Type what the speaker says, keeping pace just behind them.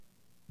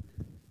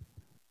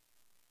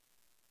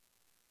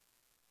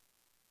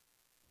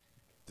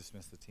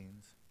dismiss the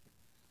teens.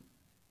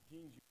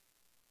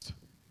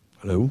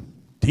 Hello?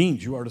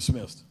 Teens, you are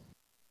dismissed.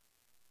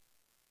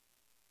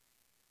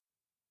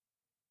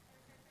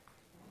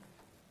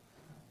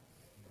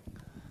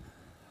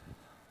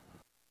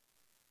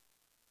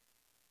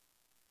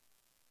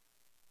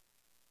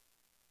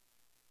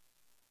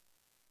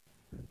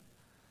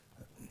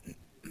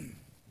 You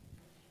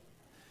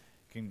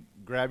can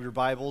grab your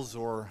Bibles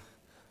or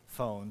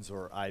phones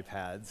or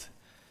iPads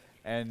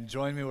and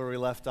join me where we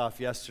left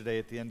off yesterday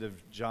at the end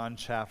of John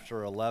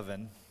chapter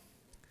 11.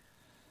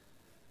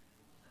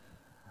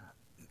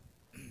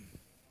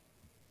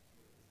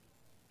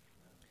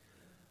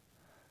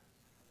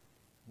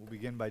 We'll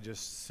begin by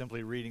just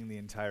simply reading the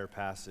entire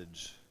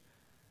passage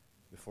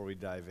before we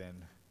dive in.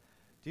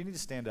 Do you need to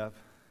stand up?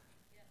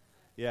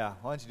 Yeah,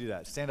 why don't you do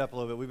that? Stand up a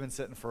little bit. We've been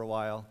sitting for a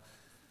while.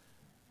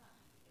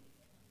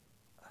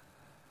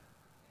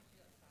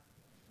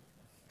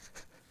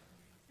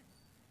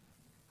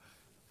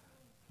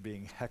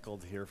 Being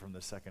heckled here from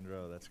the second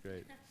row. That's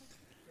great.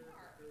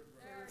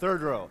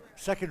 Third row.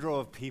 Second row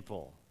of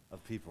people.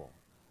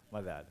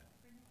 My bad.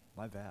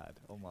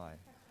 Oh my.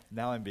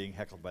 Now I'm being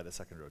heckled by the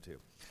second row too.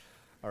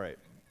 All right.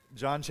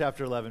 John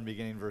chapter 11,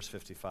 beginning verse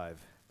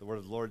 55. The word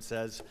of the Lord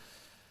says,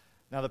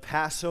 "Now the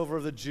Passover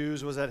of the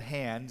Jews was at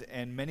hand,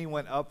 and many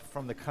went up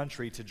from the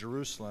country to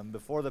Jerusalem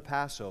before the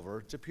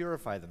Passover to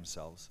purify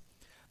themselves.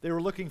 They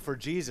were looking for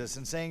Jesus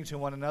and saying to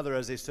one another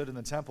as they stood in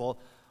the temple,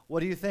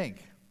 'What do you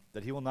think?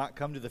 That he will not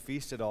come to the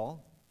feast at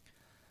all?'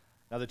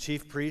 Now the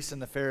chief priests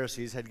and the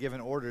Pharisees had given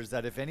orders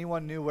that if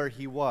anyone knew where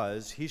he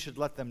was, he should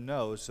let them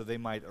know so they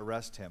might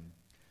arrest him.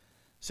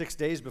 6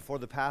 days before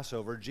the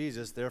Passover,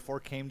 Jesus therefore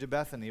came to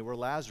Bethany where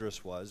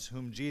Lazarus was,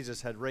 whom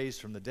Jesus had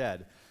raised from the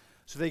dead.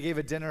 So they gave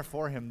a dinner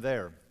for him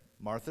there.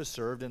 Martha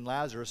served, and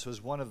Lazarus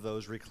was one of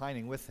those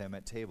reclining with him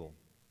at table.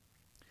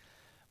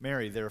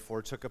 Mary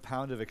therefore took a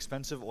pound of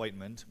expensive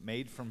ointment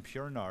made from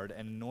pure nard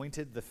and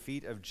anointed the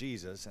feet of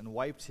Jesus and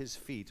wiped his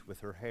feet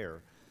with her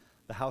hair.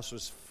 The house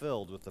was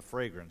filled with the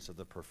fragrance of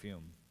the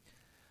perfume.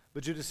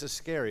 But Judas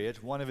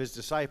Iscariot, one of his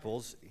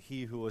disciples,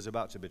 he who was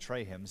about to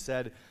betray him,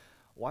 said,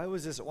 'Why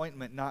was this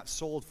ointment not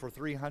sold for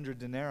 300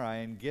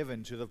 denarii and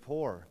given to the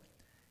poor?'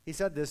 He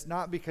said this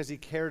not because he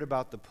cared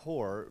about the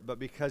poor, but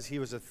because he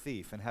was a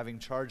thief, and having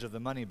charge of the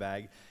money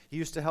bag, he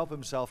used to help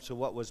himself to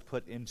what was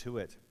put into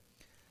it.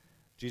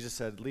 Jesus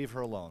said, 'Leave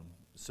her alone,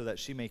 so that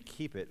she may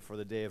keep it for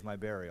the day of my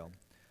burial.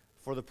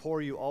 For the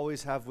poor you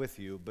always have with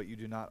you, but you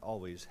do not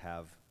always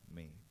have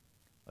me.'"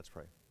 Let's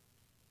pray.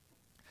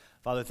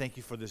 Father, thank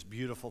you for this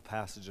beautiful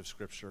passage of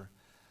Scripture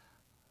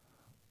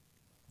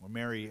where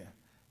Mary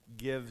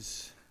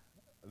gives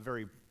a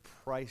very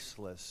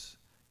priceless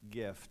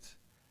gift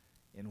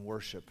in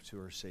worship to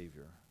her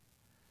Savior.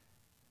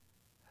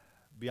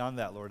 Beyond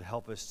that, Lord,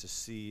 help us to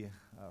see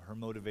her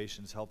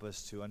motivations. Help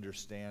us to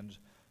understand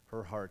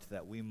her heart,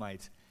 that we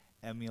might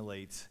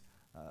emulate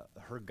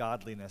her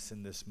godliness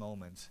in this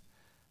moment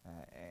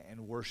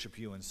and worship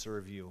you and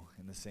serve you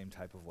in the same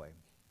type of way.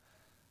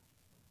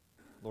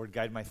 Lord,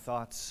 guide my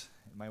thoughts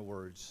and my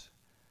words.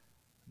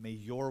 May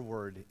your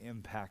word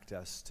impact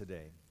us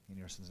today. In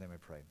your Son's name I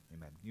pray.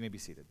 Amen. You may be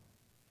seated.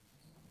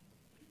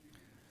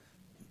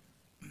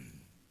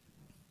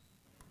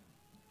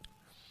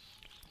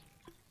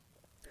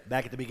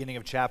 Back at the beginning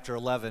of chapter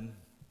 11,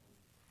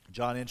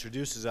 John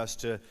introduces us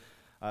to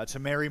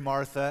Mary,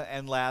 Martha,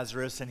 and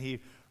Lazarus, and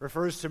he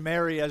refers to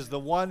Mary as the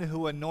one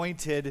who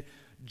anointed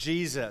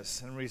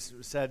Jesus. And we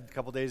said a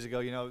couple days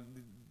ago,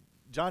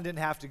 John didn't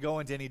have to go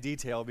into any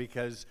detail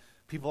because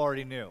people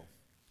already knew.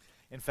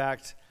 In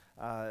fact,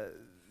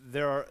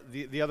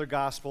 the other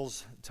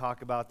Gospels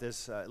talk about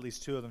this, at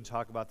least two of them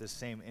talk about this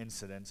same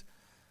incident.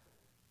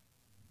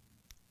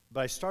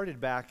 But I started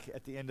back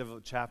at the end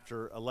of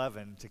chapter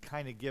 11 to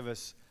kind of give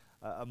us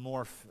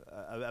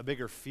a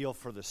bigger feel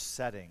for the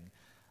setting.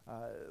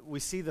 We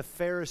see the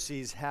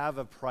Pharisees have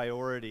a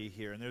priority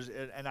here, and there's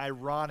an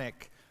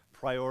ironic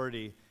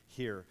priority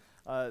here.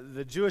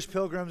 The Jewish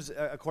pilgrims,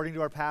 according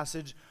to our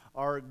passage,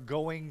 are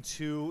going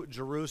to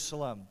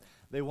Jerusalem.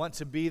 They want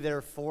to be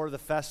there for the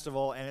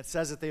festival, and it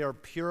says that they are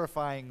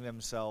purifying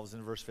themselves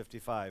in verse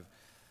 55.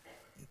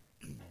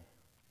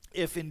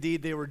 If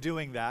indeed they were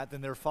doing that,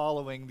 then they're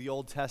following the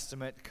Old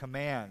Testament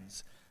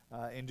commands.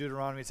 In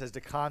Deuteronomy, it says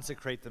to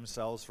consecrate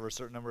themselves for a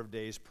certain number of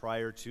days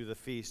prior to the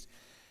feast.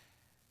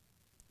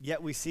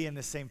 Yet we see in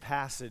the same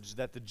passage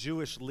that the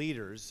Jewish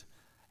leaders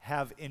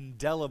have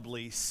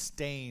indelibly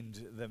stained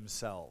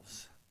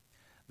themselves.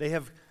 They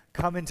have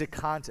come into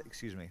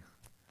contact,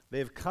 They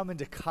have come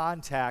into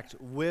contact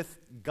with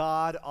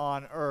God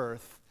on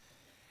earth,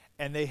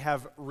 and they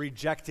have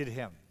rejected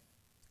him.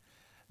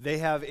 They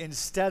have,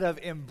 instead of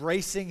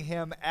embracing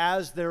him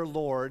as their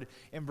Lord,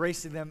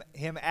 embracing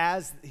him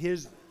as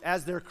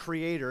their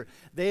creator,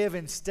 they have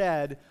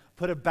instead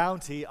put a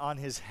bounty on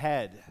his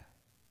head.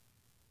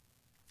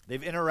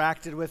 They've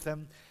interacted with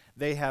him.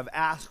 They have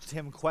asked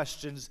him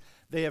questions.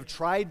 They have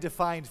tried to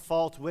find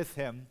fault with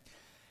him.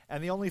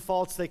 And the only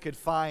faults they could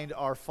find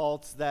are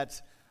faults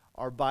that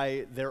are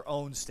by their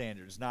own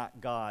standards,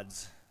 not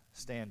God's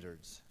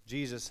standards.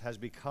 Jesus has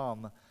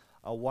become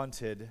a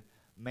wanted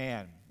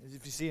man.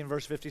 If you see in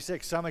verse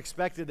 56, some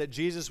expected that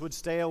Jesus would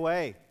stay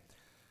away.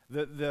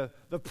 The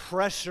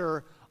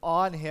pressure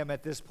on him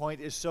at this point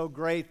is so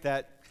great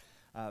that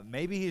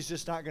maybe he's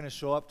just not going to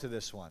show up to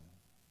this one.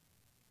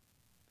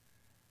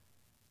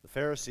 The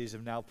Pharisees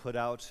have now put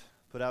out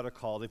a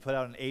call. They put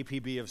out an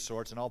APB of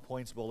sorts, an all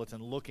points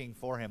bulletin, looking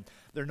for him.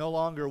 They're no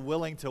longer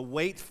willing to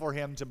wait for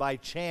him to by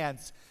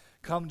chance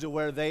come to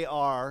where they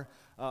are,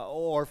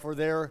 or for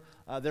their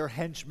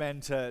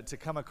henchmen to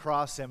come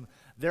across him.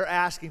 They're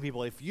asking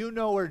people, if you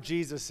know where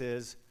Jesus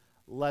is,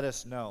 let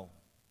us know.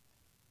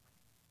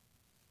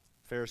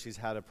 Pharisees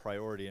had a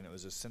priority, and it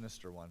was a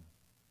sinister one.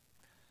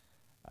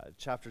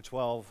 Chapter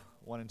 12,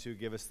 1 and 2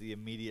 give us the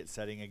immediate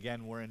setting.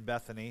 Again, we're in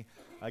Bethany.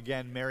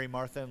 Again, Mary,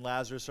 Martha, and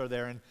Lazarus are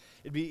there, and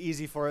it'd be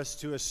easy for us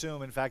to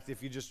assume, in fact,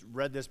 if you just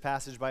read this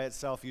passage by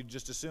itself, you'd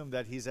just assume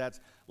that he's at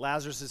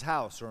Lazarus'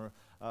 house, or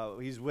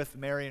he's with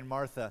Mary and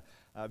Martha,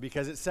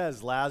 because it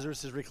says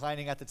Lazarus is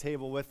reclining at the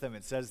table with them.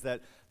 It says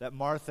that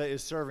Martha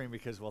is serving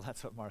because, well,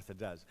 that's what Martha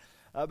does.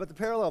 But the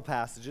parallel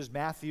passages,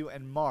 Matthew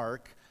and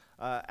Mark,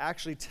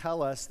 actually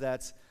tell us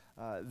that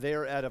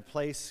they're at a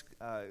place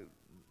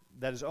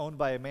that is owned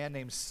by a man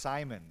named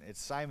Simon.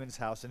 It's Simon's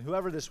house, and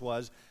whoever this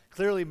was,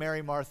 clearly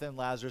Mary, Martha, and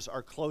Lazarus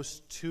are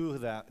close to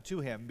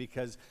him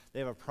because they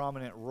have a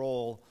prominent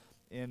role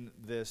in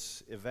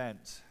this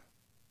event.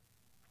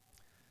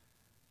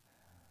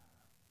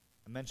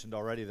 I mentioned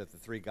already that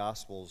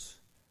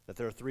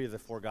there are 3 of the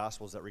 4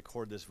 Gospels that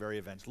record this very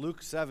event.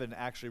 Luke 7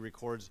 actually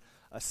records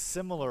a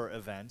similar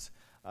event,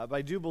 but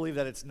I do believe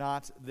that it's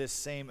not this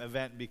same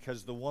event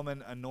because the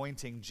woman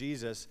anointing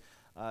Jesus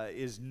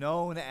is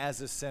known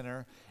as a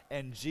sinner,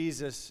 and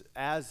Jesus,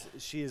 as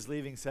she is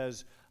leaving,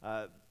 says,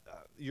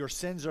 your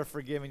sins are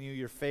forgiven you,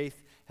 your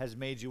faith has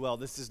made you well.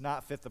 This does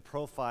not fit the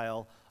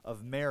profile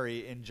of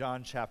Mary in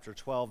John chapter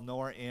 12,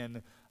 nor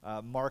in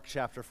Mark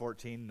chapter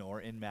 14,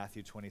 nor in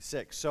Matthew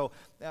 26. So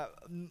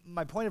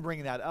my point of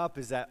bringing that up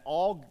is that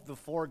all the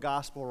 4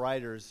 gospel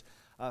writers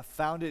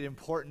found it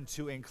important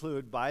to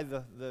include, by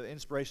the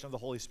inspiration of the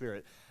Holy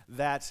Spirit,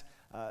 that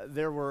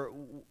there were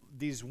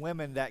these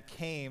women that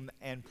came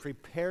and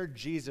prepared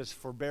Jesus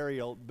for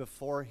burial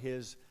before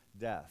his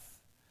death.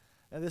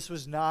 And this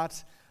was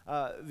not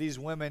these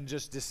women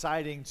just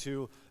deciding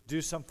to do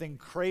something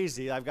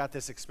crazy. I've got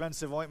this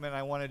expensive ointment,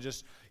 I want to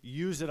just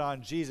use it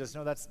on Jesus.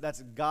 No,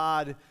 that's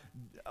God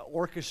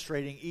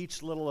orchestrating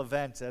each little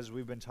event, as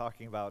we've been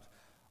talking about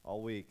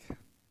all week.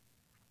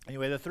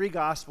 Anyway, the 3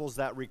 Gospels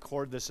that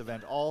record this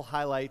event all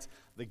highlight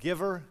the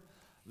giver,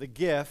 the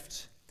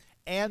gift,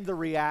 and the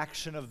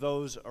reaction of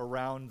those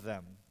around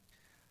them.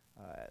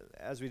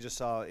 As we just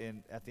saw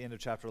at the end of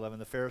chapter 11,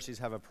 the Pharisees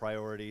have a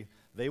priority.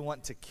 They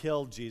want to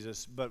kill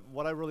Jesus, but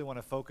what I really want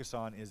to focus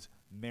on is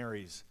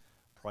Mary's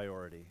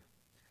priority.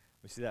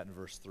 We see that in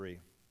verse 3.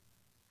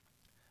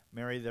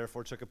 Mary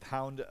therefore took a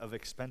pound of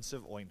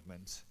expensive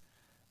ointment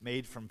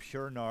made from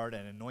pure nard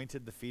and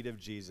anointed the feet of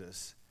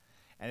Jesus.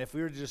 And if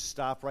we were to just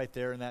stop right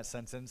there in that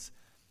sentence,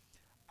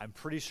 I'm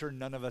pretty sure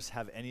none of us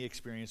have any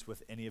experience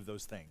with any of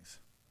those things.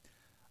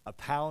 A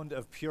pound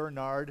of pure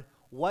nard,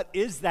 what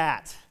is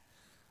that?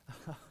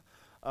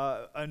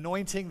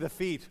 Anointing the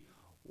feet.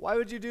 Why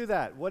would you do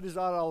that? What is that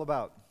all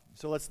about?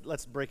 So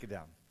let's break it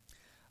down.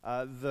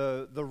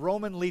 The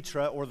Roman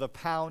litra, or the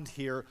pound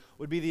here,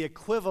 would be the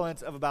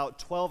equivalent of about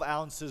 12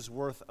 ounces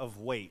worth of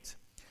weight.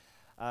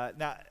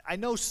 Now, I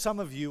know some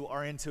of you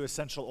are into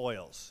essential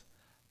oils.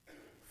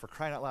 For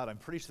crying out loud, I'm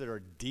pretty sure there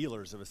are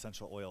dealers of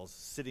essential oils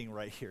sitting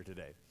right here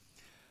today.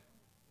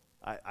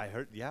 I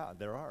heard, yeah,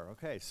 there are.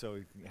 Okay, so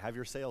have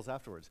your sales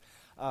afterwards.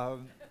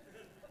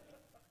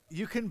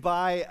 You can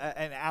buy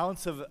an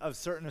ounce of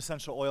certain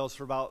essential oils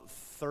for about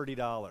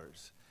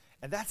 $30,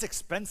 and that's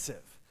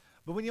expensive.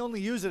 But when you only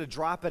use it a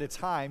drop at a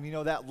time,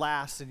 that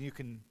lasts, and you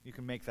can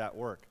make that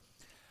work.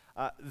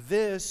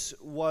 This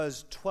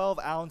was 12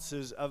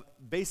 ounces of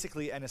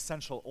basically an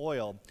essential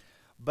oil,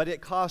 but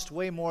it cost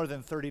way more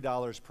than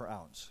 $30 per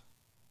ounce.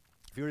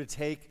 If you were to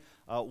take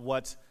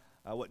what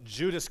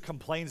Judas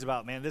complains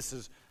about, man, this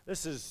is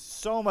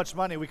so much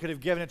money, we could have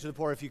given it to the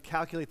poor. If you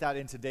calculate that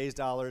in today's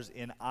dollars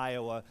in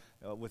Iowa,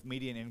 with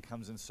median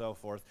incomes and so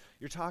forth,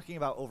 you're talking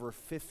about over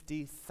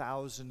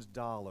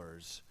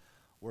 $50,000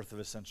 worth of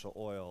essential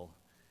oil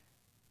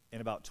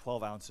in about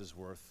 12 ounces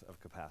worth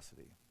of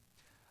capacity.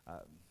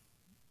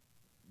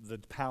 The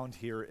pound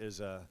here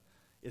is a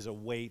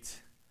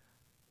weight,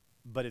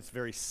 but it's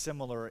very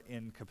similar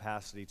in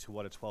capacity to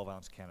what a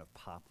 12-ounce can of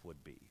pop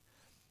would be.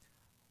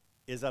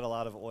 Is that a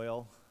lot of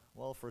oil?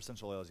 Well, for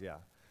essential oils, yeah.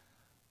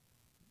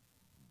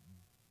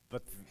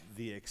 But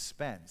the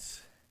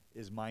expense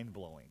is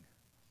mind-blowing.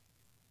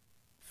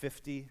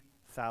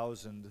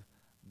 $50,000.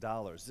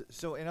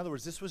 So in other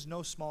words, this was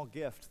no small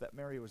gift that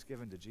Mary was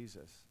given to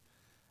Jesus.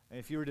 And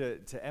if you were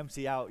to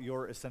empty out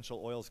your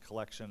essential oils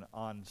collection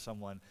on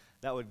someone,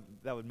 that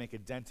would make a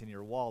dent in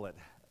your wallet,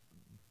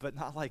 but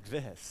not like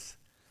this.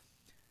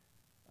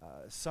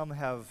 Some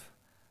have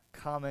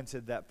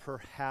commented that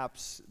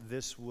perhaps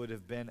this would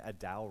have been a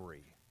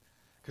dowry.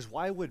 Because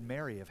why would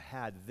Mary have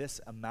had this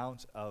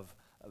amount of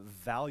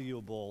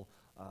valuable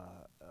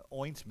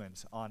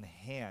ointment on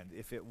hand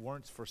if it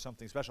weren't for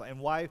something special? And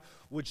why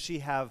would she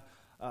have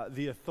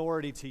the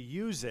authority to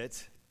use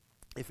it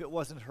if it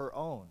wasn't her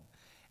own?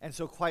 And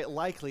so quite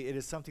likely it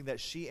is something that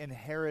she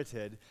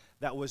inherited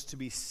that was to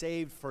be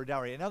saved for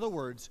dowry. In other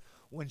words,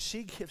 when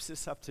she gives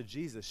this up to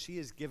Jesus, she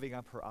is giving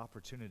up her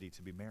opportunity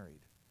to be married.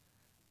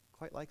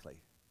 Quite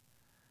likely.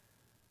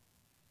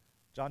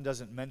 John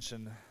doesn't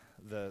mention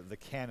the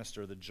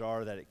canister, the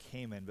jar that it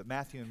came in, but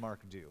Matthew and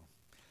Mark do.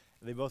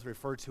 They both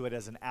refer to it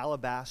as an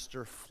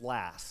alabaster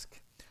flask.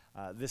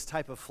 This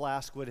type of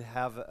flask would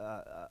have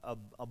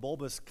a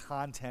bulbous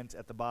content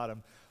at the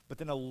bottom, but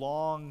then a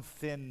long,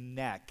 thin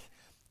neck,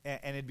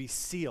 and it'd be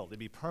sealed. It'd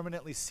be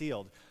permanently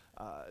sealed,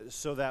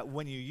 so that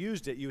when you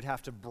used it, you would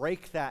have to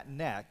break that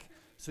neck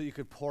so you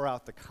could pour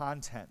out the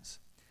contents.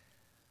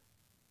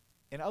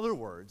 In other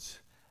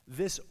words,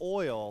 this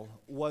oil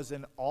was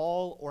an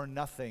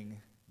all-or-nothing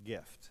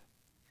gift.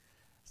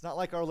 It's not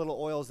like our little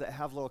oils that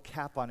have a little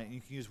cap on it, and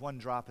you can use one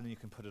drop and then you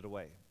can put it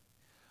away.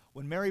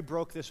 When Mary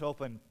broke this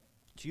open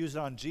to use it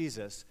on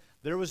Jesus,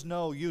 there was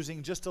no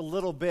using just a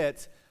little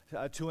bit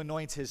to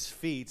anoint his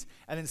feet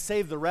and then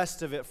save the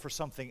rest of it for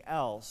something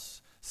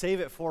else.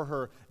 Save it for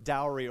her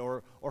dowry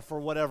or for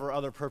whatever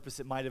other purpose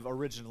it might have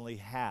originally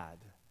had.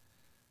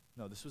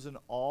 No, this was an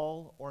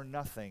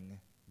all-or-nothing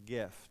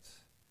gift.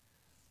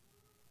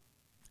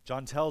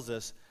 John tells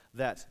us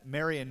that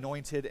Mary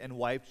anointed and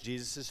wiped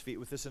Jesus' feet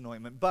with this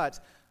ointment,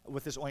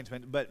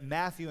 but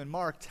Matthew and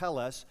Mark tell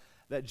us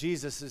that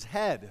Jesus'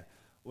 head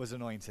was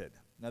anointed.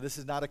 Now, this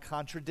is not a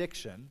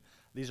contradiction.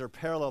 These are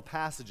parallel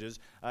passages.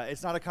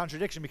 It's not a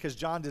contradiction because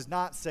John does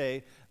not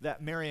say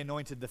that Mary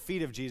anointed the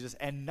feet of Jesus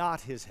and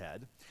not his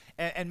head.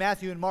 And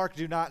Matthew and Mark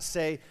do not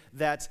say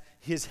that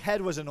his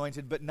head was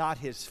anointed but not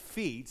his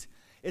feet.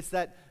 It's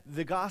that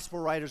the gospel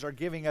writers are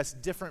giving us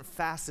different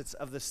facets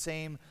of the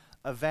same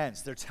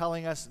events. They're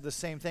telling us the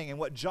same thing. And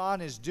what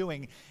John is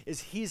doing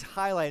is he's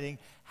highlighting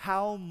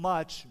how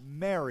much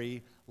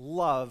Mary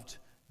loved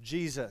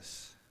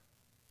Jesus.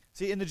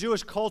 See, in the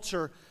Jewish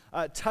culture,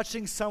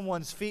 touching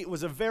someone's feet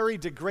was a very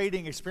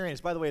degrading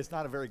experience. By the way, it's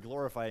not a very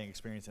glorifying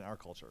experience in our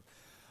culture.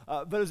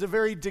 But it was a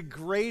very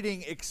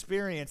degrading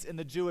experience in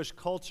the Jewish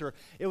culture.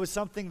 It was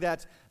something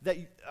that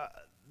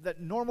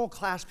normal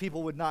class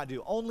people would not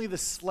do. Only the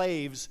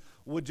slaves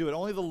would do it.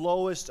 Only the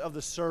lowest of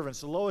the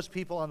servants, the lowest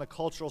people on the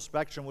cultural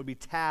spectrum would be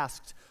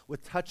tasked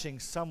with touching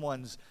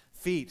someone's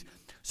feet.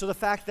 So the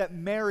fact that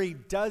Mary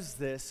does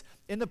this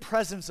in the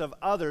presence of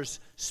others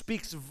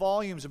speaks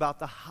volumes about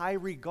the high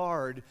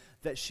regard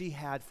that she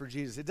had for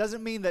Jesus. It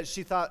doesn't mean that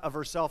she thought of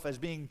herself as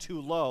being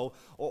too low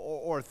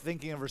or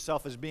thinking of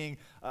herself as being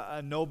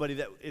a nobody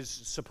that is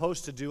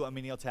supposed to do a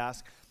menial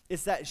task.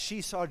 It's that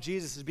she saw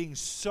Jesus as being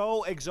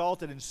so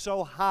exalted and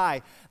so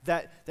high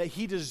that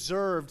he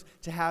deserved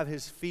to have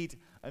his feet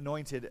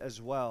anointed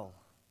as well.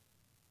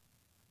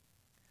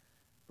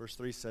 Verse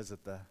 3 says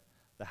that the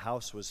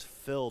house was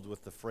filled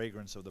with the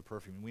fragrance of the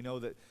perfume. We know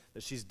that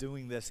she's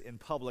doing this in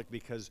public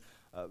because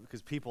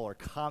people are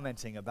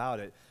commenting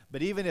about it.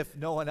 But even if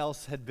no one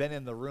else had been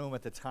in the room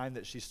at the time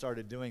that she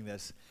started doing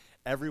this,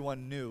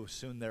 everyone knew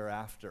soon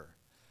thereafter.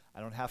 I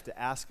don't have to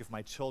ask if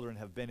my children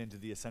have been into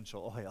the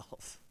essential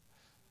oils.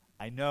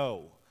 I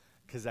know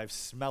because I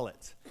smell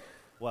it.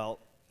 Well,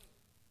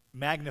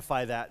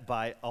 magnify that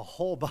by a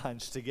whole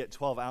bunch to get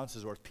 12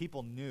 ounces worth.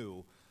 People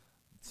knew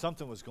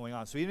something was going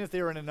on. So even if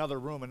they were in another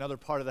room, another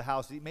part of the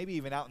house, maybe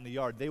even out in the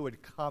yard, they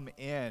would come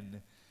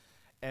in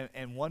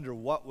and wonder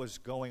what was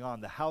going on.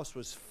 The house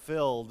was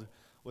filled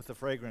with the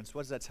fragrance.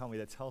 What does that tell me?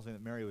 That tells me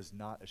that Mary was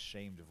not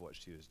ashamed of what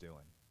she was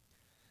doing.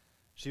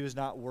 She was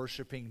not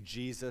worshiping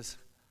Jesus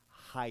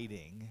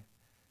hiding.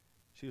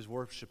 She was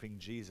worshiping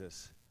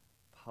Jesus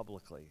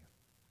publicly.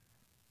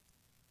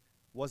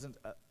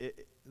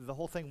 The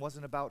whole thing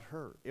wasn't about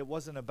her. It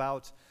wasn't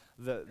about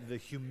the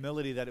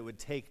humility that it would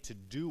take to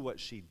do what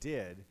she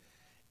did.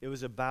 It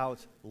was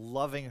about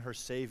loving her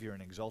Savior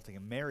and exalting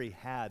him. Mary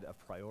had a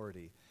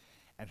priority,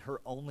 and her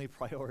only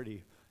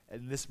priority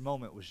in this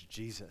moment was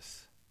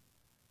Jesus.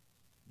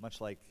 Much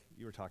like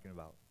you were talking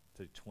about,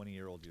 the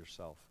 20-year-old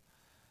yourself.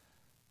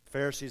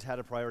 Pharisees had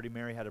a priority.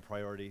 Mary had a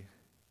priority.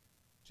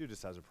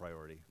 Judas has a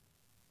priority.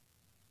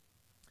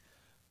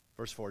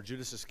 Verse 4,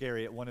 Judas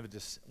Iscariot, one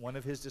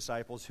of his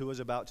disciples who was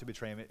about to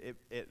betray him.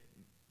 It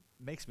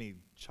makes me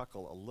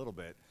chuckle a little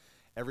bit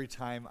every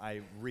time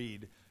I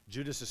read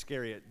Judas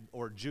Iscariot,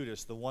 or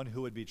Judas, the one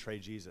who would betray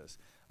Jesus.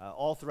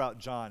 All throughout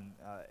John,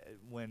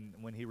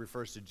 when he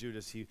refers to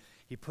Judas, he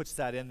puts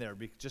that in there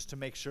just to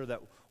make sure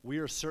that we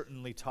are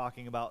certainly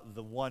talking about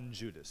the one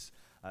Judas,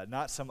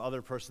 not some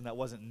other person that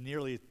wasn't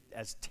nearly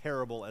as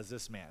terrible as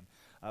this man,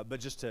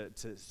 but just to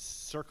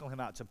circle him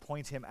out, to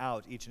point him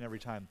out each and every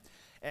time.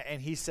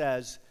 And he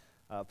says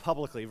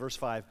publicly, verse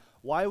 5,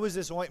 "Why was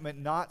this ointment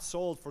not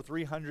sold for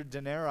 300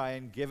 denarii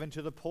and given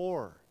to the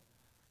poor?"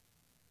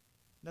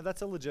 Now,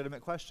 that's a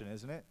legitimate question,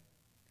 isn't it?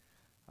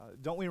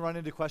 Don't we run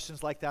into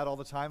questions like that all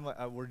the time?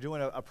 We're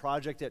doing a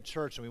project at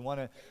church, and we want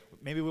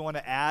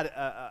to add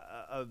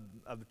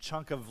a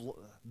chunk of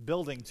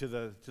building to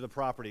the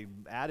property,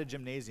 add a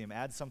gymnasium,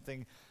 add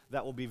something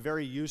that will be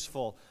very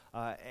useful,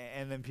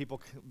 and then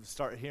people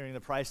start hearing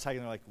the price tag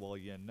and they're like, well,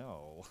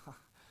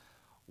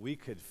 we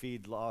could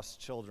feed lost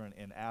children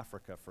in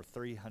Africa for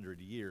 300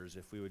 years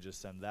if we would just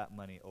send that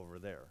money over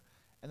there.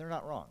 And they're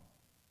not wrong,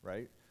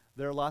 right?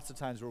 There are lots of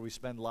times where we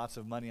spend lots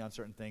of money on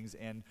certain things,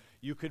 and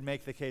you could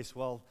make the case,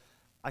 well,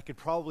 I could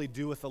probably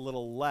do with a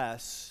little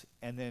less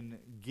and then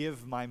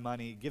give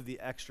the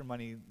extra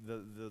money,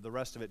 the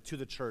rest of it, to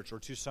the church or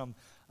to some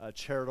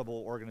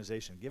charitable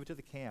organization. Give it to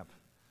the camp.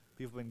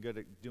 People have been good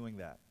at doing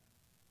that.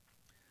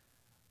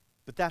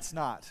 But that's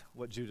not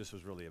what Judas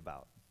was really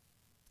about.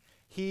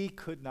 He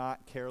could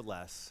not care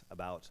less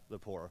about the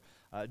poor.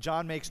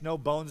 John makes no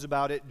bones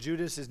about it.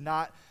 Judas is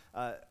not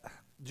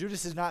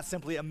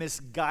simply a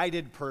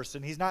misguided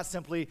person. He's not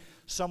simply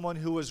someone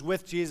who was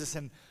with Jesus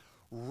and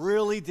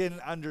really didn't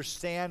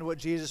understand what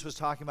Jesus was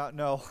talking about.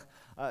 No,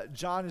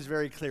 John is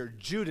very clear.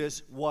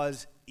 Judas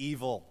was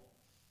evil.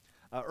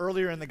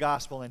 Earlier in the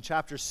gospel, in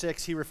chapter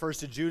 6, he refers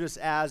to Judas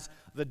as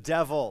the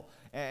devil,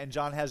 and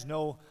John has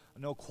no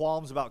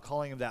qualms about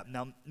calling him that.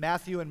 Now,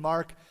 Matthew and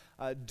Mark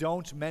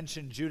don't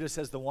mention Judas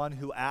as the one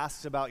who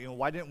asks about,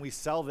 why didn't we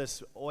sell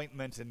this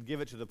ointment and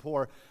give it to the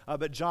poor?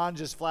 But John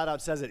just flat out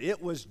says it.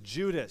 It was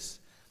Judas.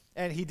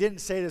 And he didn't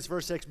say this,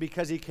 verse 6,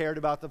 because he cared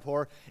about the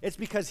poor. It's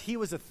because he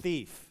was a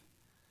thief.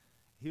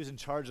 He was in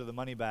charge of the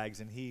money bags,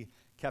 and he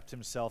kept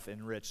himself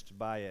enriched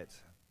by it.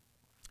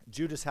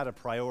 Judas had a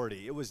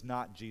priority. It was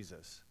not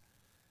Jesus.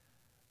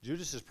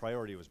 Judas's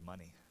priority was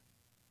money.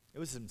 It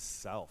was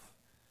himself.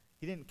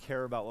 He didn't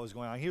care about what was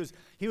going on.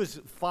 He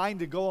was fine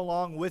to go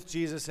along with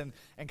Jesus and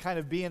kind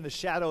of be in the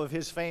shadow of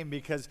his fame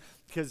because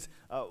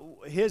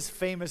his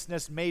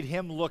famousness made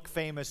him look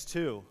famous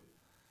too.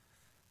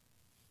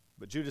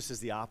 But Judas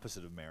is the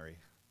opposite of Mary.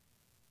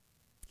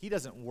 He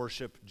doesn't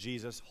worship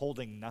Jesus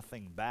holding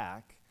nothing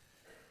back.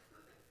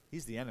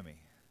 He's the enemy.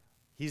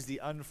 He's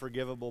the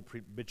unforgivable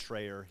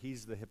betrayer.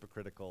 He's the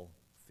hypocritical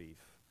thief.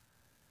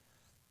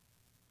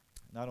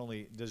 Not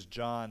only does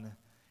John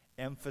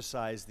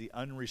emphasize the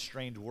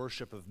unrestrained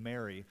worship of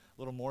Mary,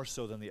 a little more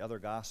so than the other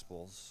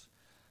Gospels,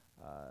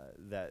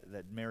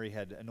 that Mary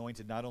had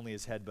anointed not only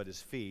his head but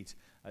his feet,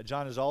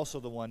 John is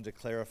also the one to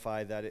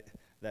clarify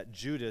that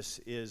Judas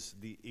is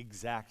the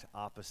exact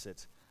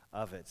opposite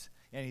of it.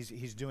 And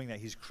he's doing that.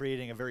 He's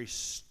creating a very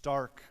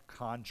stark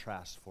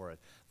contrast for it.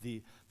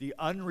 The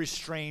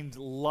unrestrained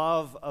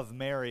love of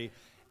Mary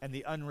and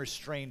the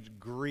unrestrained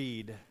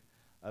greed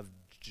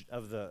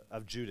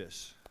of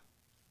Judas.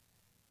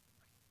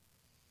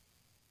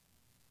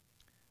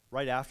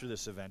 Right after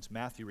this event,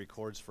 Matthew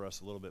records for us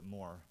a little bit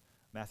more.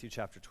 Matthew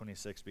chapter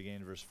 26,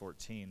 beginning in verse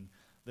 14.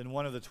 Then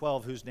one of the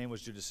 12, whose name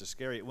was Judas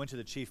Iscariot, went to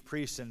the chief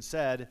priests and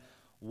said,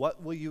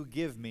 "What will you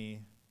give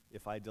me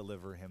if I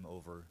deliver him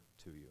over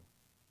to you?"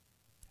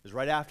 It was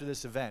right after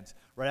this event,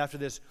 right after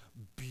this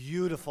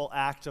beautiful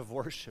act of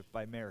worship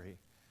by Mary,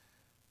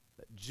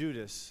 that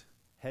Judas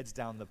heads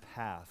down the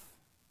path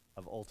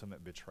of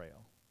ultimate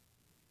betrayal.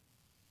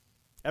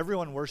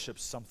 Everyone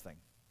worships something.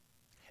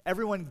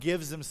 Everyone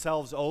gives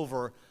themselves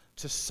over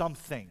to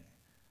something.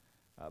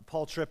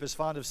 Paul Tripp is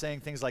fond of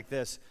saying things like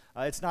this.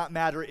 It's not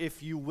matter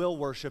if you will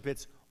worship,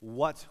 it's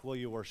what will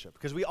you worship.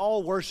 Because we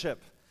all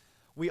worship.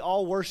 We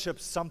all worship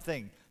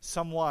something,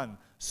 someone,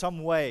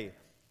 some way.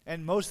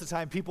 And most of the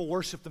time, people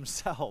worship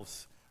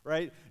themselves,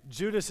 right?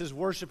 Judas is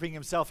worshiping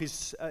himself.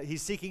 He's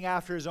seeking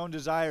after his own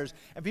desires.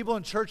 And people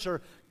in church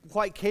are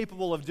quite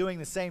capable of doing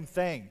the same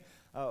thing.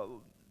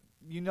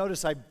 You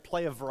notice I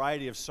play a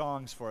variety of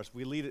songs for us.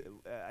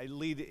 I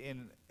lead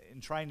in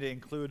trying to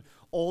include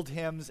old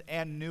hymns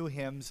and new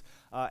hymns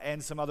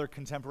and some other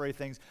contemporary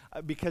things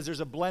because there's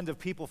a blend of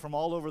people from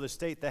all over the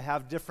state that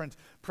have different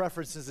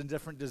preferences and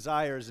different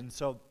desires. And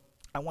so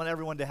I want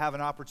everyone to have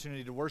an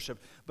opportunity to worship.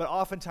 But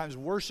oftentimes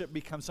worship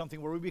becomes something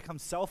where we become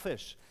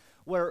selfish,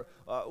 where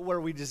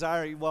we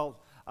desire,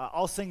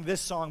 I'll sing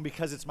this song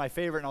because it's my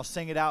favorite and I'll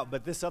sing it out,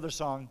 but this other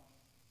song,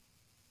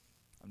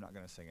 I'm not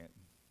going to sing it.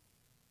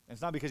 And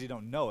it's not because you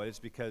don't know it, it's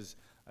because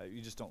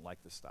you just don't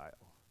like the style.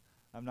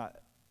 I'm not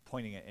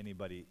pointing at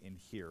anybody in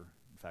here.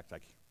 In fact,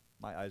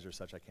 my eyes are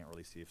such I can't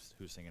really see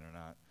who's singing or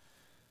not.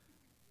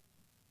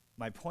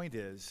 My point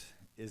is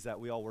that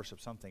we all worship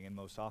something, and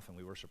most often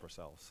we worship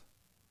ourselves.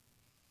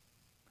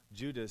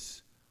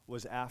 Judas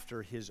was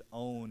after his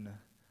own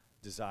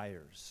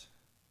desires,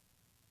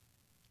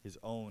 his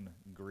own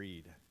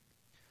greed.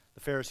 The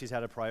Pharisees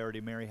had a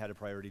priority, Mary had a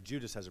priority,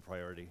 Judas has a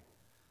priority.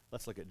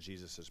 Let's look at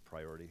Jesus'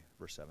 priority,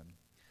 verse 7.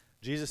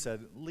 Jesus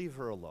said, "Leave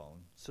her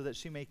alone, so that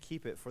she may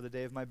keep it for the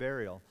day of my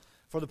burial.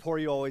 For the poor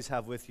you always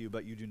have with you,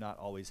 but you do not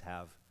always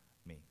have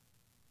me."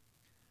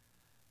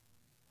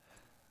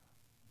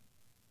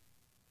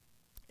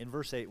 In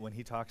verse 8, when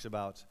he talks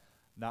about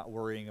not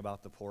worrying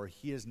about the poor,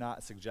 he is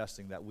not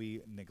suggesting that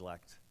we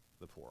neglect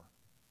the poor.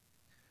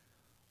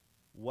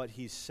 What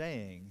he's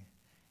saying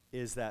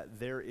is that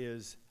there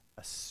is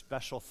a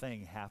special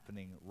thing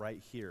happening right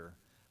here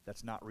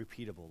that's not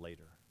repeatable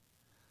later.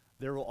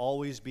 There will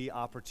always be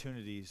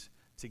opportunities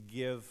to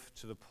give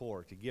to the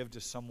poor, to give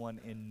to someone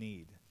in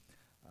need.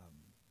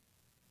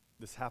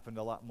 This happened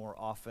a lot more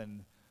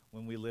often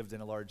when we lived in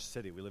a large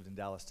city. We lived in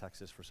Dallas,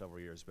 Texas for several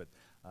years, but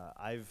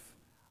I've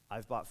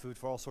bought food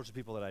for all sorts of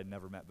people that I'd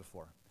never met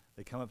before.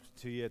 They come up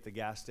to you at the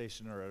gas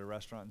station or at a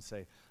restaurant and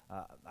say,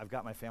 I've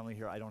got my family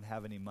here, I don't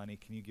have any money,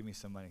 can you give me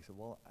some money? I said,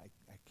 well,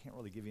 I can't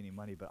really give you any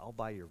money, but I'll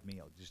buy your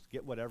meal. Just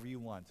get whatever you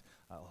want.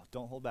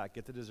 Don't hold back,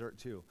 get the dessert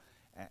too,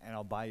 and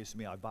I'll buy you some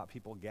meal. I've bought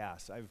people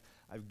gas.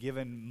 I've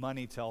given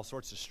money to all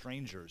sorts of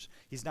strangers.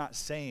 He's not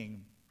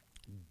saying,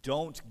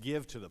 don't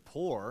give to the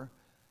poor.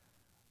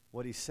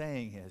 What he's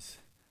saying is,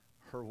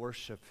 her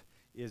worship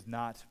is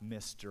not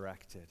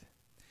misdirected.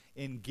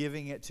 In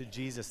giving it to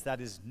Jesus, that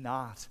is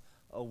not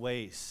a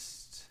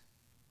waste.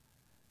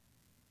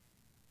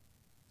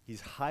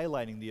 He's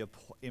highlighting the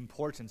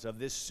importance of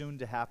this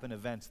soon-to-happen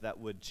event that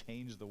would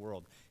change the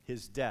world.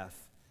 His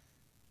death,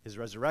 his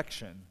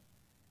resurrection,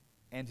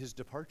 and his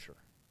departure.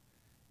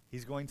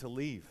 He's going to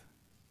leave.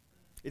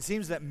 It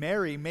seems that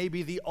Mary may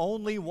be the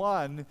only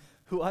one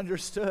who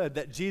understood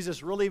that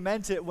Jesus really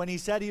meant it when he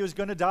said he was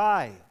going to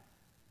die.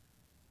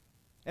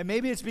 And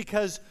maybe it's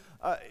because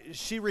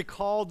she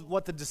recalled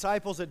what the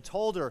disciples had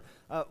told her.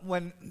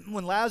 When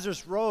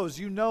Lazarus rose,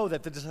 you know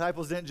that the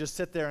disciples didn't just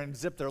sit there and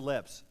zip their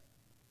lips.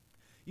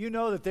 You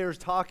know that they were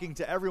talking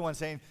to everyone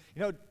saying,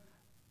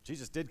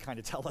 Jesus did kind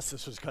of tell us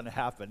this was going to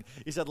happen.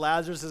 He said,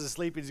 Lazarus is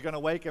asleep, he's going to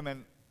wake him,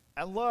 and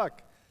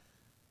look.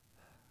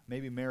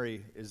 Maybe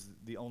Mary is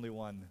the only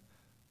one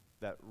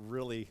that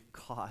really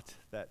caught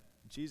that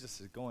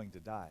Jesus is going to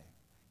die.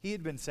 He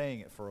had been saying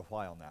it for a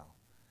while now.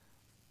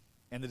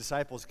 And the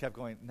disciples kept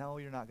going, no,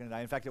 you're not going to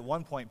die. In fact, at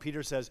one point,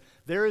 Peter says,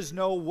 there is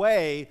no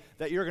way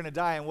that you're going to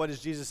die. And what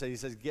does Jesus say? He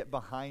says, get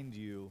behind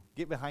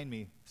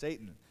me,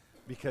 Satan.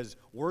 Because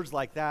words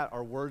like that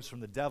are words from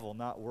the devil,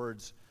 not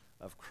words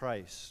of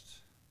Christ.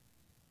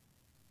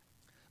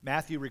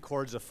 Matthew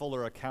records a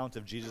fuller account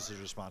of Jesus'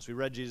 response. We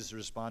read Jesus'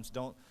 response,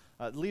 don't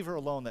leave her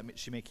alone that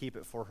she may keep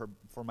it for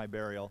my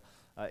burial.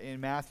 In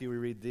Matthew, we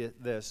read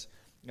this.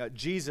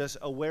 Jesus,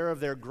 aware of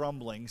their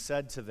grumbling,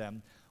 said to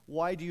them,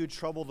 why do you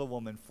trouble the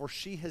woman? For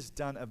she has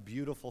done a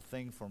beautiful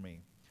thing for me.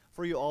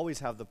 For you always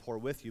have the poor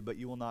with you, but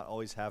you will not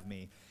always have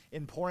me.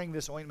 In pouring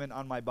this ointment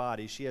on my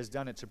body, she has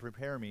done it to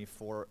prepare me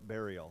for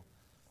burial.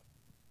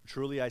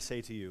 Truly I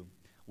say to you,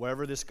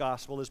 wherever this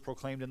gospel is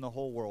proclaimed in the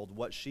whole world,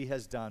 what she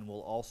has done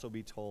will also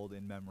be told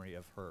in memory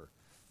of her.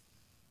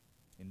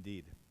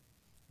 Indeed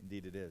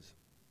it is.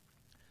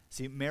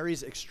 See,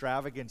 Mary's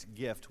extravagant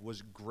gift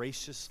was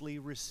graciously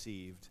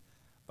received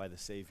by the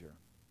Savior.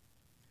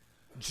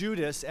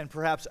 Judas and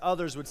perhaps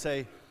others would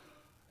say,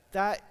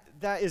 that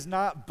is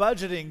not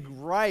budgeting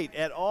right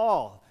at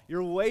all.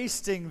 You're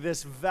wasting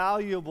this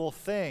valuable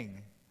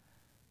thing.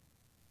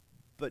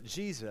 But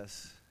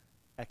Jesus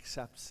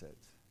accepts it.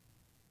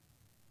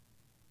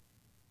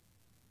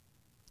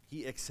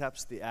 He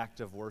accepts the act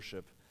of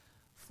worship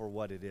for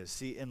what it is.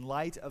 See, in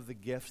light of the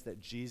gift that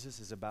Jesus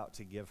is about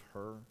to give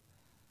her,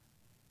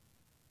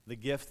 the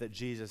gift that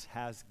Jesus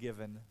has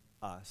given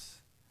us,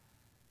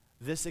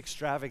 this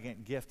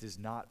extravagant gift is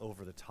not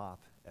over the top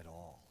at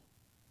all.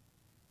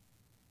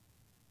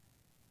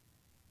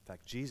 In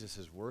fact, Jesus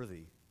is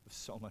worthy of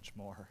so much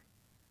more.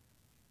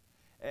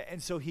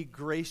 And so he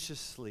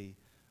graciously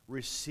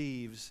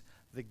receives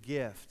the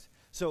gift.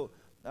 So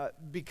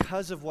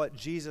because of what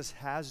Jesus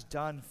has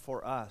done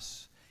for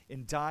us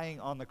in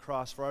dying on the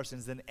cross for our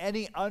sins, then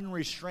any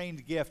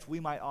unrestrained gift we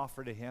might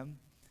offer to him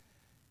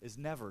is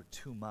never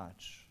too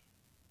much.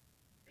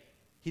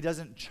 He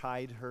doesn't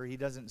chide her. He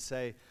doesn't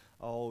say,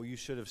 oh, you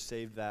should have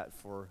saved that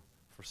for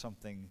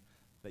something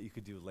that you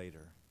could do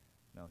later.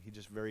 No, he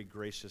just very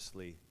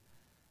graciously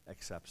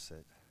accepts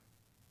it.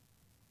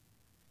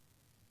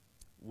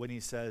 When he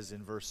says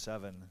in verse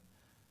 7,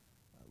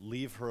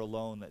 leave her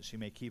alone that she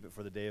may keep it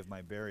for the day of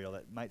my burial,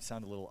 that might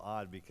sound a little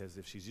odd because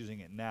if she's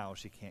using it now,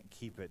 she can't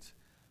keep it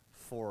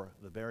for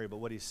the burial. But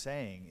what he's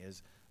saying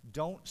is,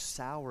 don't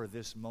sour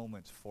this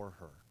moment for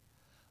her.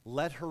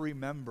 Let her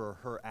remember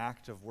her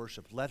act of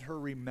worship. Let her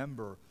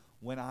remember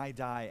when I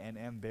die and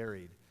am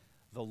buried,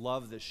 the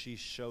love that she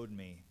showed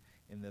me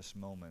in this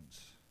moment.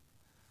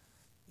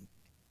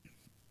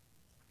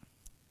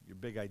 Your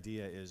big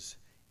idea is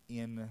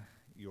in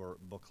your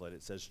booklet.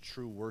 It says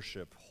true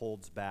worship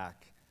holds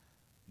back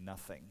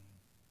nothing.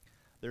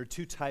 There are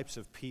two types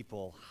of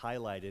people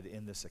highlighted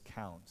in this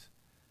account.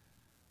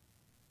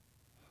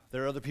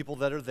 There are other people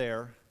that are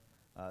there.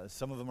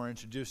 Some of them are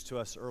introduced to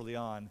us early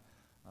on,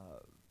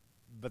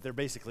 but they're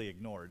basically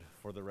ignored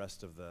for the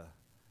rest of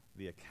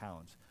the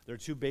account. There are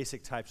two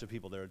basic types of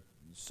people. There are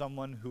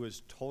someone who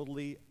is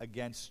totally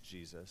against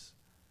Jesus,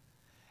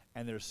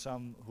 and there's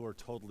some who are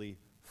totally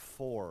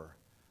for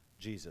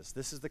Jesus.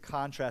 This is the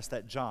contrast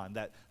that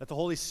the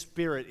Holy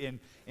Spirit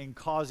in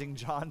causing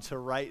John to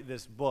write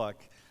this book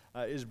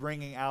is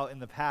bringing out in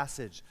the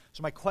passage.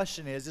 So my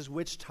question is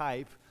which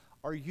type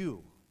are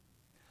you?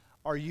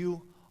 Are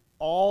you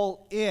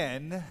all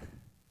in,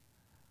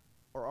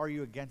 or are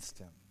you against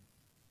him?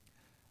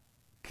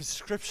 Because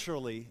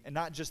scripturally, and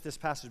not just this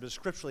passage, but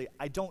scripturally,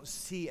 I don't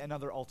see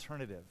another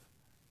alternative.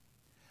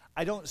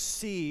 I don't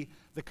see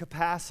the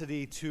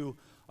capacity to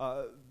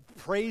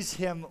praise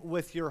him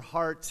with your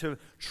heart, to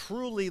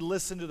truly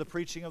listen to the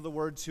preaching of the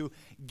word, to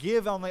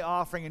give on the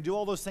offering and do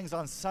all those things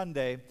on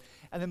Sunday,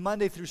 and then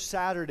Monday through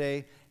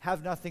Saturday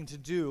have nothing to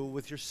do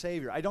with your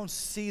Savior. I don't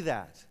see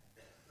that.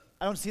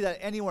 I don't see that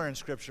anywhere in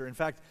Scripture. In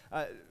fact,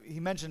 he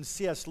mentioned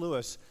C.S.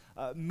 Lewis.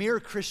 Mere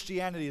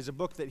Christianity is a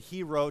book that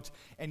he wrote,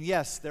 and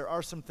yes, there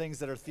are some things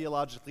that are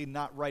theologically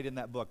not right in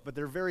that book, but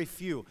there are very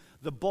few.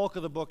 The bulk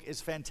of the book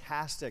is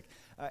fantastic,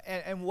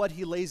 and what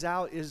he lays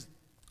out is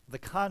the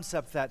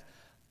concept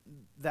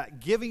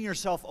that giving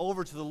yourself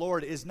over to the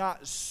Lord is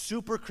not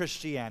super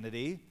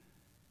Christianity,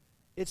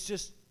 it's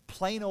just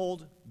plain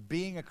old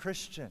being a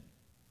Christian.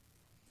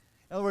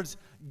 In other words,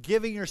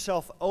 giving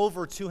yourself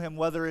over to him,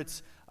 whether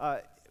it's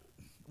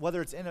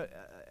in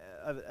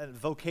a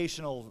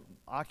vocational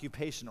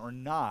occupation or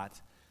not,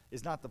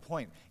 is not the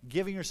point.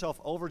 Giving yourself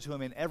over to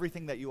him in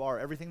everything that you are,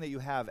 everything that you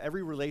have,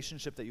 every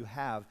relationship that you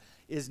have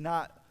is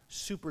not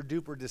super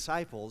duper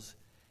disciples.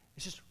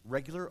 It's just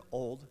regular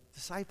old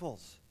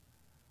disciples.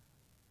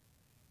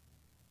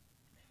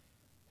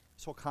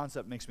 This whole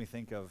concept makes me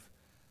think of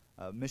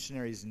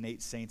missionaries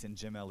Nate Saint and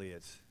Jim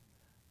Elliott.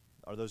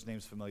 Are those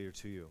names familiar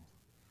to you?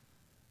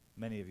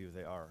 Many of you,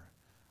 they are.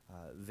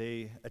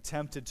 They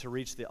attempted to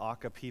reach the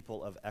Auca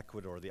people of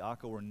Ecuador. The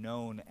Auca were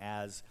known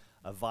as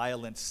a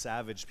violent,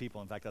 savage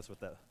people. In fact, that's what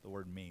the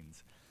word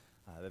means.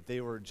 That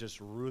they were just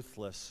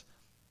ruthless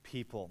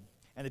people.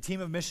 And the team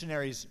of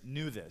missionaries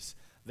knew this.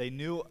 They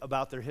knew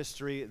about their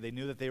history. They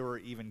knew that they were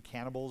even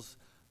cannibals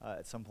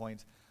at some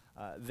point.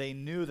 They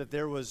knew that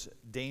there was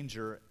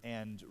danger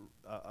and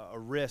a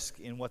risk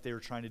in what they were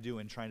trying to do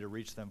in trying to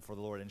reach them for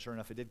the Lord. And sure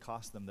enough, it did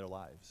cost them their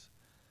lives.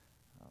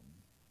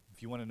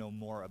 If you want to know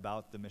more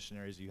about the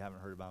missionaries you haven't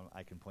heard about,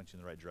 I can point you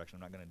in the right direction.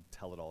 I'm not going to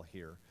tell it all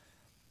here.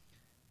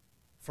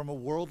 From a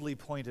worldly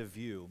point of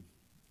view,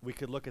 we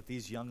could look at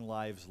these young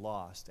lives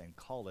lost and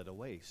call it a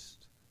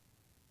waste,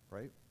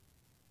 right?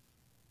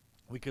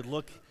 We could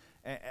look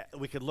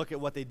at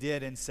what they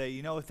did and say,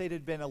 you know, if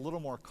they'd been a little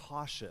more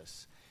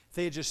cautious, if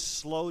they had just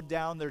slowed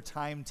down their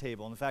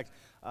timetable. In fact,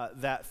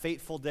 that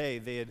fateful day,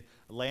 they had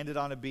landed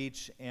on a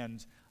beach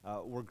and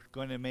were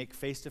going to make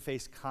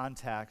face-to-face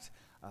contact.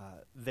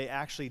 They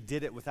actually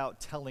did it without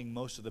telling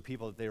most of the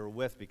people that they were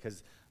with,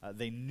 because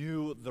they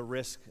knew the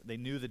risk, they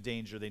knew the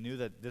danger, they knew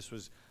that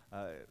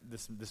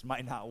this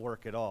might not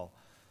work at all.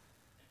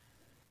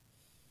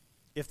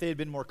 If they had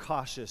been more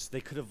cautious,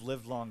 they could have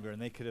lived longer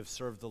and they could have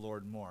served the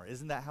Lord more.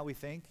 Isn't that how we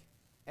think?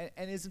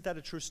 And isn't that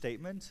a true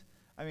statement?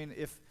 I mean,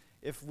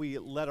 if we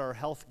let our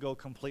health go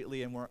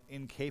completely and we're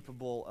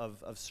incapable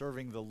of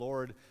serving the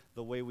Lord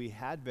the way we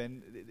had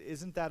been,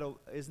 isn't that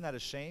a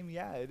shame?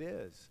 Yeah, it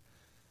is.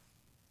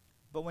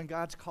 But when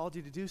God's called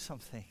you to do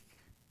something,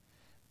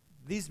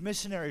 these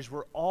missionaries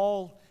were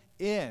all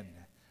in.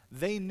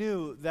 They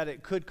knew that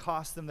it could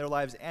cost them their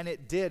lives, and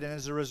it did. And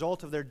as a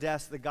result of their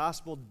deaths, the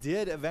gospel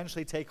did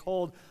eventually take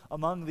hold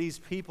among these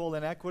people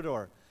in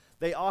Ecuador.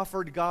 They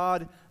offered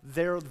God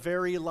their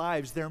very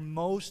lives, their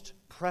most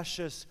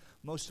precious,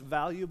 most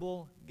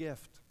valuable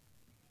gift.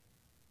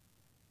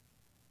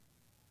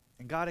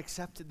 And God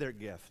accepted their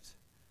gift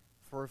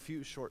for a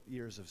few short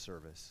years of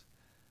service.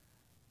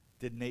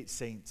 Did Nate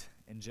Saint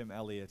and Jim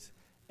Elliott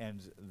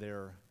and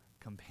their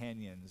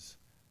companions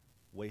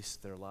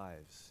waste their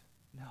lives?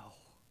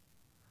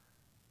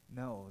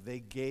 No, they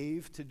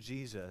gave to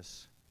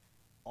Jesus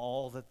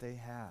all that they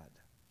had.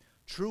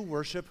 True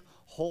worship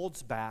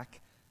holds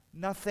back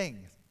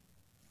nothing.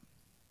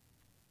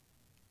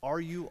 Are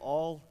you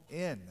all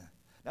in?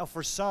 Now,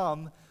 for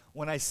some,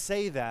 when I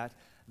say that,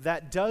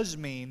 that does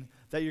mean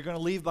that you're going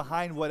to leave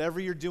behind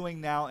whatever you're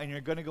doing now and you're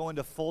going to go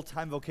into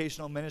full-time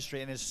vocational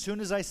ministry. And as soon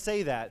as I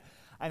say that,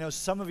 I know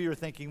some of you are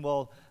thinking,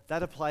 well,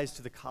 that applies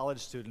to the college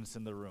students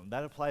in the room.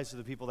 That applies to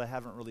the people that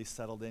haven't really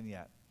settled in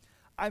yet.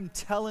 I'm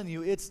telling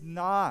you, it's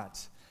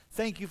not.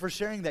 Thank you for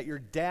sharing that. Your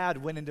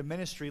dad went into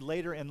ministry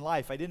later in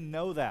life. I didn't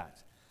know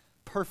that.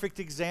 Perfect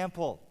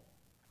example.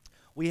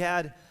 We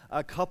had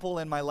a couple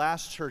in my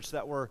last church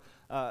that were,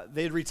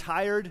 they had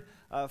retired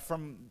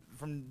from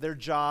their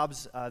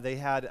jobs. They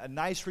had a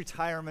nice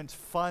retirement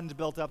fund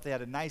built up. They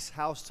had a nice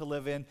house to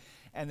live in.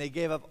 And they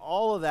gave up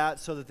all of that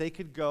so that they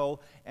could go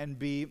and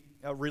be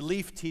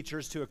relief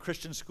teachers to a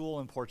Christian school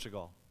in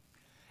Portugal.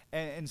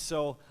 And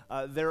so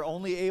they're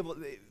only able,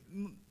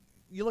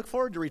 you look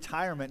forward to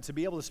retirement to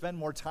be able to spend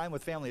more time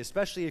with family,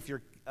 especially if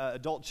your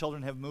adult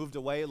children have moved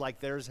away like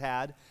theirs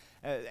had.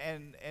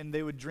 And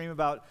they would dream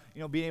about,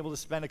 being able to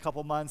spend a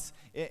couple months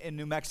in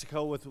New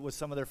Mexico with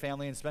some of their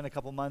family and spend a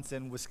couple months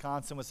in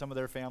Wisconsin with some of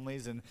their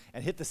families and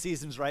hit the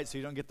seasons right so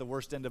you don't get the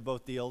worst end of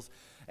both deals.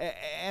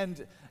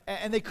 And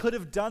they could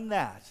have done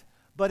that.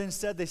 But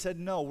instead they said,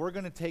 no, we're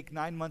going to take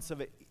 9 months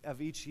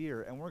of each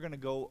year and we're going to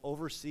go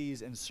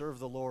overseas and serve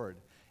the Lord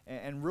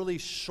and really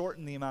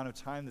shorten the amount of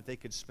time that they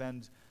could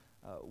spend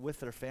with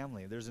their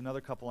family. There's another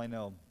couple I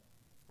know.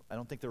 I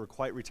don't think they were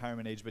quite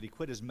retirement age, but he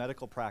quit his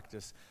medical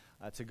practice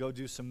to go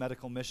do some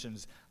medical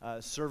missions,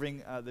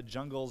 serving the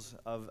jungles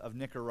of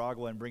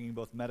Nicaragua and bringing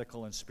both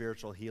medical and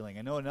spiritual healing.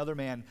 I know another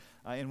man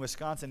in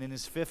Wisconsin in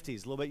his 50s,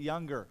 a little bit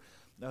younger,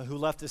 who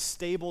left a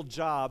stable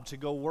job to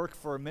go work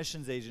for a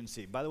missions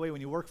agency. By the way,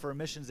 when you work for a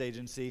missions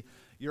agency,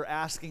 you're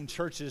asking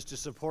churches to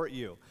support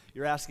you.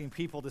 You're asking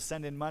people to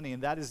send in money,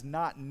 and that is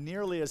not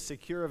nearly as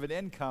secure of an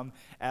income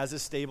as a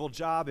stable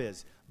job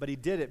is. But he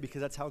did it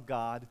because that's how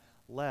God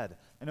led.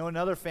 I know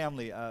another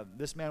family,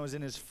 this man was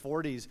in his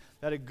 40s,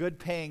 had a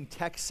good-paying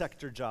tech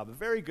sector job, a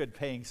very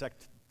good-paying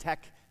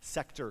tech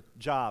sector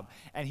job,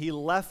 and he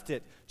left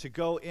it to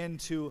go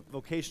into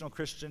vocational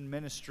Christian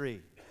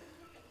ministry.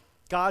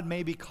 God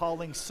may be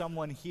calling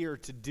someone here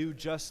to do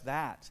just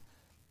that,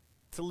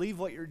 to leave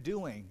what you're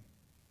doing,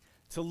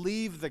 to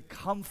leave the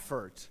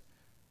comfort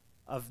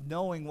of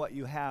knowing what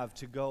you have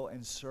to go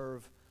and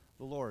serve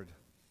the Lord.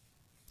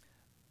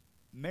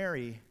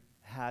 Mary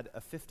had a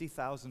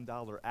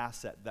 $50,000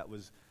 asset that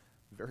was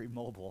very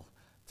mobile.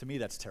 To me,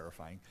 that's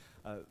terrifying.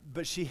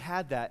 But she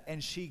had that,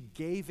 and she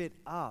gave it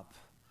up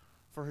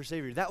for her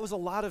Savior. That was a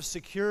lot of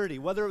security.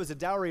 Whether it was a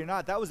dowry or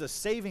not, that was a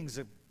savings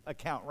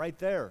account right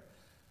there.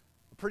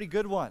 A pretty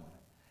good one.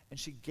 And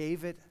she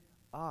gave it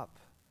up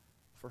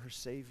for her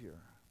Savior.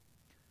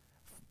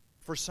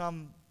 For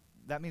some,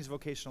 that means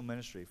vocational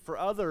ministry. For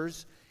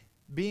others,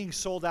 being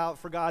sold out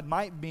for God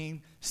might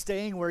mean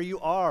staying where you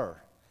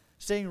are,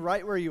 staying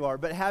right where you are,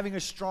 but having a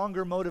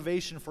stronger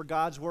motivation for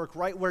God's work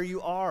right where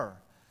you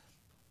are.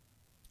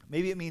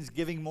 Maybe it means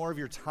giving more of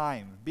your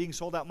time. Being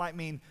sold out might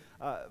mean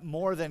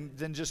more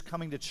than just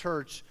coming to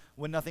church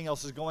when nothing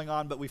else is going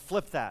on, but we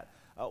flip that.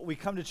 We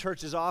come to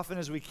church as often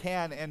as we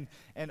can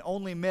and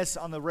only miss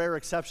on the rare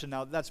exception.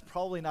 Now, that's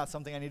probably not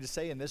something I need to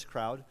say in this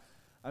crowd.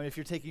 I mean, if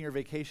you're taking your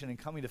vacation and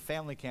coming to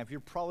family camp,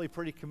 you're probably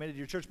pretty committed to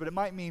your church, but it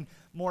might mean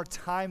more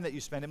time that you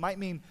spend. It might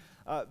mean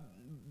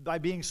by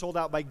being sold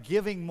out, by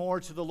giving more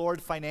to the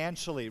Lord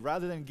financially,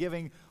 rather than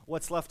giving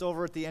what's left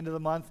over at the end of the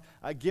month,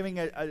 giving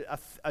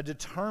a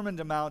determined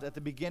amount at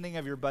the beginning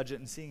of your budget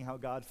and seeing how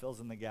God fills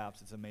in the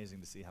gaps. It's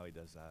amazing to see how he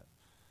does that.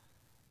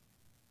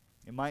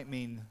 It might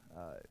mean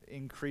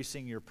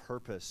increasing your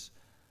purpose.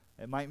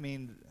 It might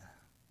mean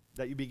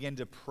that you begin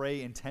to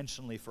pray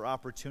intentionally for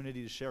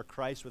opportunity to share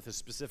Christ with a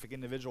specific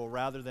individual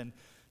rather than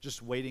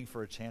just waiting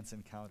for a chance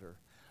encounter.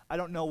 I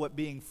don't know what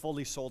being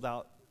fully sold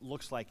out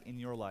looks like in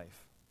your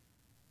life.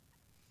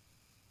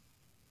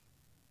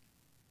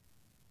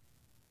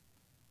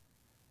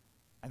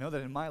 I know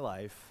that in my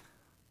life,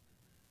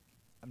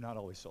 I'm not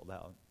always sold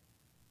out.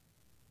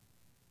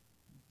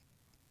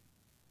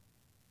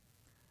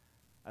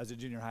 I was at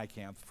junior high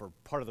camp for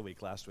part of the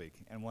week last week,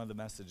 and one of the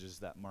messages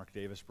that Mark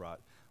Davis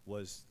brought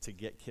was to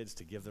get kids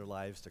to give their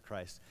lives to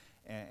Christ.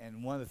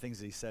 And one of the things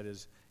that he said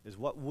is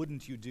what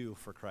wouldn't you do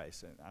for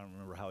Christ? And I don't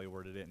remember how he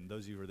worded it, and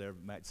those of you who were there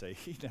might say,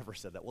 he never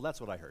said that. Well,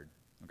 that's what I heard.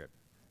 Okay,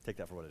 take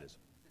that for what it is.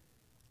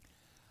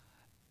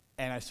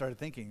 And I started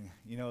thinking,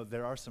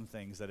 there are some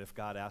things that if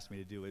God asked me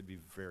to do, it'd be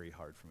very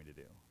hard for me to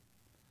do.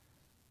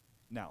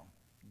 Now,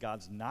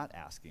 God's not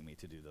asking me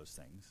to do those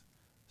things,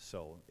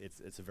 so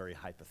it's a very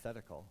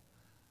hypothetical.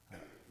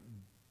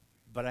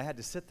 But I had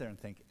to sit there and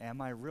think, am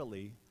I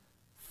really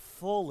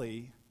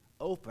fully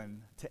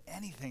open to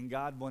anything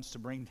God wants to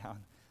bring down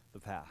the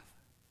path?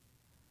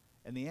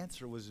 And the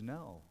answer was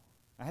no.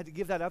 I had to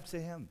give that up to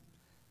him.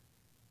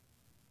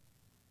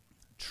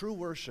 True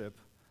worship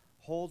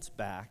holds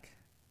back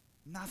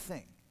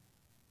nothing.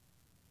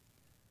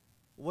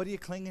 What are you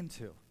clinging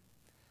to?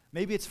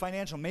 Maybe it's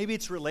financial. Maybe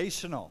it's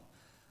relational.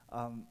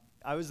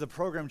 I was the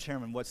program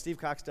chairman. What Steve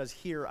Cox does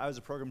here, I was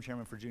a program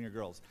chairman for junior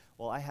girls.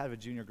 Well, I have a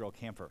junior girl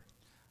camper.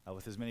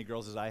 With as many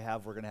girls as I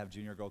have, we're going to have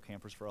junior girl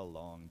campers for a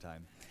long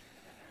time.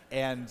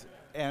 And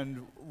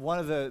one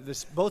of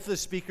both of the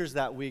speakers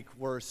that week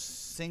were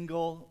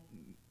single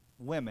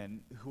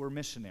women who were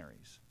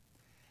missionaries.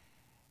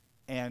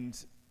 And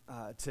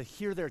to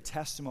hear their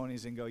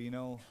testimonies and go,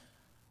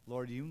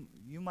 Lord, you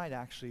might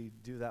actually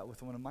do that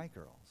with one of my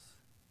girls.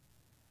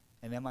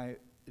 And am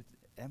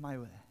I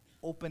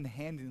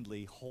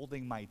open-handedly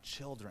holding my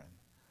children?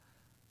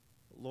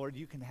 Lord,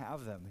 you can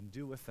have them and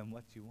do with them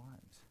what you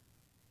want.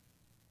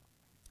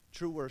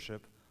 True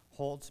worship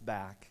holds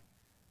back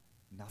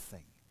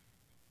nothing.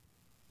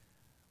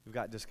 We've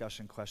got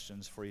discussion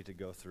questions for you to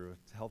go through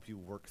to help you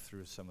work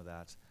through some of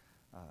that.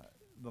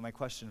 But my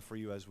question for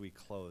you as we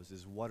close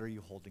is, what are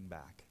you holding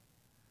back?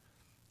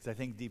 Because I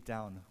think deep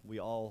down, we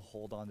all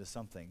hold on to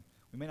something.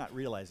 We may not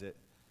realize it.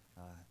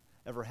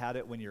 Ever had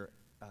it when you're,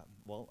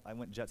 I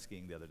went jet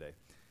skiing the other day.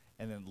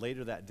 And then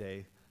later that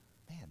day,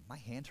 man, my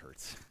hand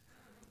hurts.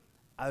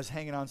 I was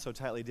hanging on so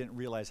tightly, didn't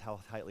realize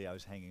how tightly I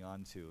was hanging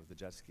on to the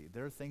jet ski.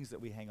 There are things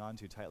that we hang on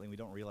to tightly and we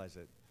don't realize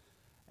it.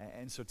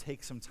 And so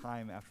take some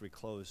time after we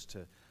close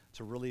to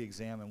really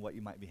examine what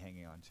you might be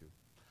hanging on to.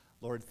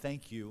 Lord,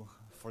 thank you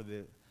for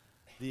the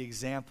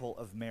example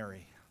of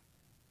Mary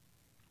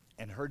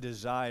and her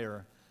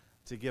desire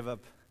to give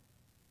up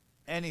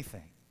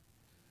anything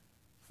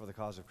for the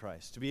cause of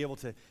Christ, to be able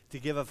to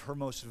give up her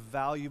most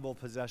valuable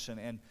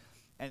possession.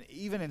 And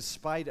even in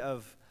spite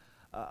of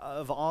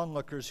of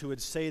onlookers who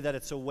would say that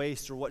it's a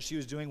waste or what she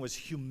was doing was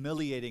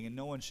humiliating and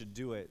no one should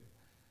do it.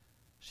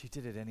 She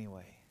did it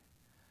anyway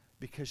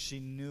because she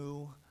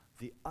knew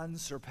the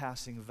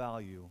unsurpassing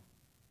value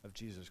of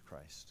Jesus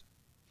Christ.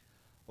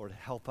 Lord,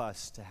 help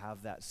us to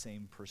have that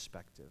same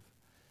perspective.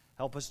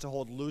 Help us to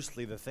hold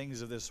loosely the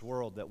things of this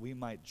world that we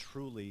might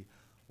truly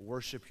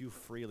worship you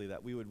freely,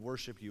 that we would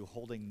worship you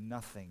holding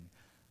nothing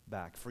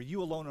back. For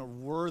you alone are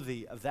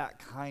worthy of that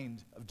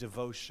kind of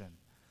devotion.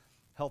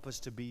 Help us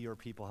to be your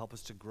people. Help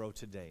us to grow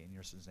today. In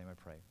your son's name I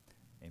pray.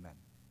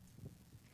 Amen.